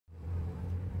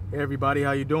Hey everybody,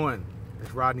 how you doing?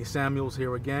 It's Rodney Samuels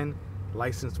here again,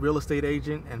 licensed real estate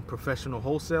agent and professional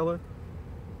wholesaler.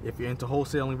 If you're into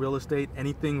wholesaling real estate,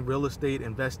 anything real estate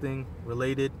investing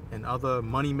related and other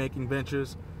money-making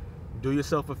ventures, do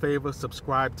yourself a favor,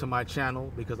 subscribe to my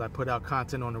channel because I put out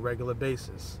content on a regular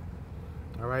basis.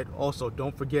 All right. Also,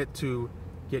 don't forget to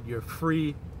get your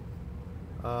free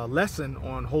lesson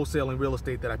on wholesaling real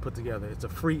estate that I put together. It's a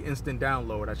free instant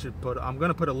download. I'm going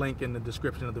to put a link in the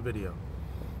description of the video.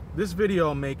 This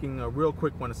video I'm making, a real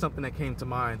quick one, is something that came to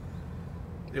mind.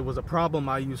 It was a problem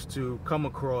I used to come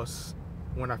across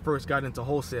when I first got into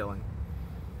wholesaling,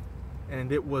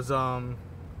 and it was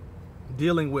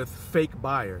dealing with fake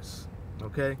buyers.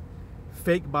 Okay,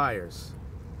 fake buyers.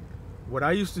 What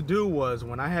I used to do was,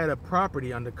 when I had a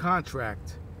property under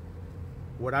contract,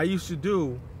 what I used to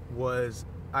do was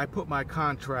I put my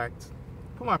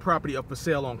property up for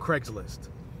sale on Craigslist.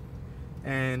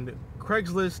 And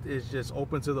Craigslist is just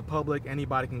open to the public.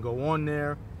 Anybody can go on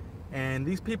there, and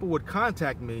these people would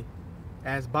contact me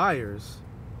as buyers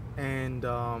and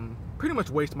pretty much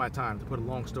waste my time, to put a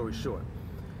long story short.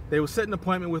 They would set an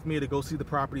appointment with me to go see the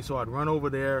property, so I'd run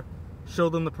over there, show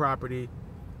them the property,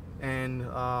 and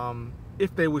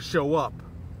if they would show up,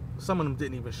 some of them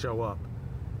didn't even show up.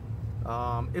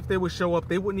 If they would show up,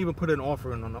 they wouldn't even put an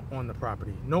offer in on the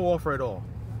property. No offer at all.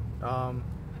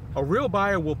 A real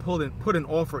buyer will put an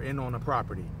offer in on a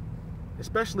property,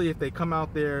 especially if they come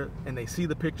out there and they see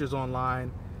the pictures online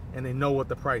and they know what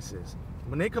the price is.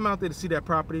 When they come out there to see that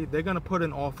property, they're going to put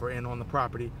an offer in on the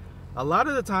property. A lot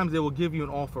of the times they will give you an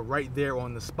offer right there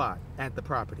on the spot at the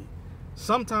property.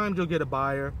 Sometimes you'll get a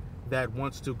buyer that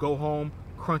wants to go home,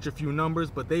 crunch a few numbers,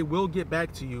 but they will get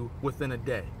back to you within a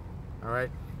day. All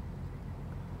right.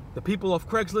 The people off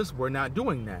Craigslist were not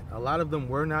doing that. A lot of them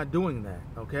were not doing that.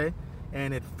 Okay.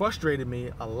 And it frustrated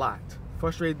me a lot.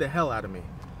 Frustrated the hell out of me.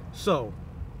 So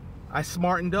I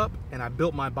smartened up and I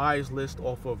built my buyers list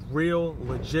off of real,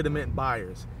 legitimate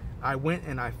buyers. I went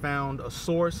and I found a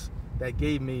source that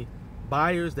gave me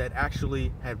buyers that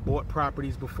actually had bought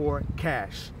properties before,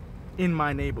 cash, in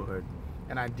my neighborhood.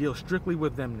 And I deal strictly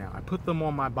with them now. I put them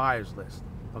on my buyers list.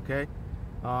 Okay.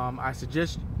 I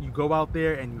suggest you go out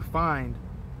there and you find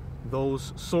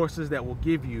those sources that will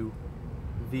give you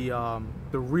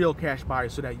the real cash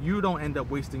buyers, so that you don't end up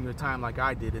wasting your time like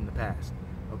I did in the past.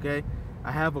 Okay,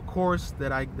 I have a course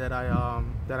that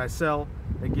I sell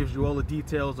that gives you all the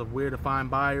details of where to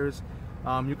find buyers.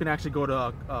 You can actually go to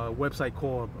a website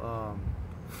called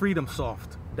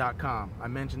freedomsoft.com. I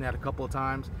mentioned that a couple of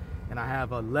times, and I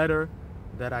have a letter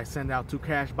that I send out to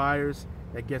cash buyers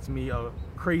that gets me a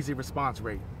crazy response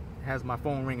rate. It has my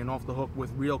phone ringing off the hook with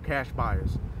real cash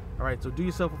buyers. All right, so do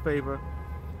yourself a favor.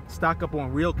 Stock up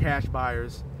on real cash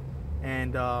buyers,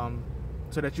 and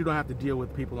so that you don't have to deal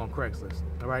with people on Craigslist.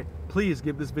 All right, please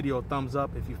give this video a thumbs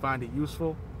up if you find it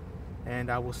useful,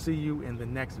 and I will see you in the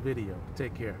next video.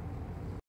 Take care.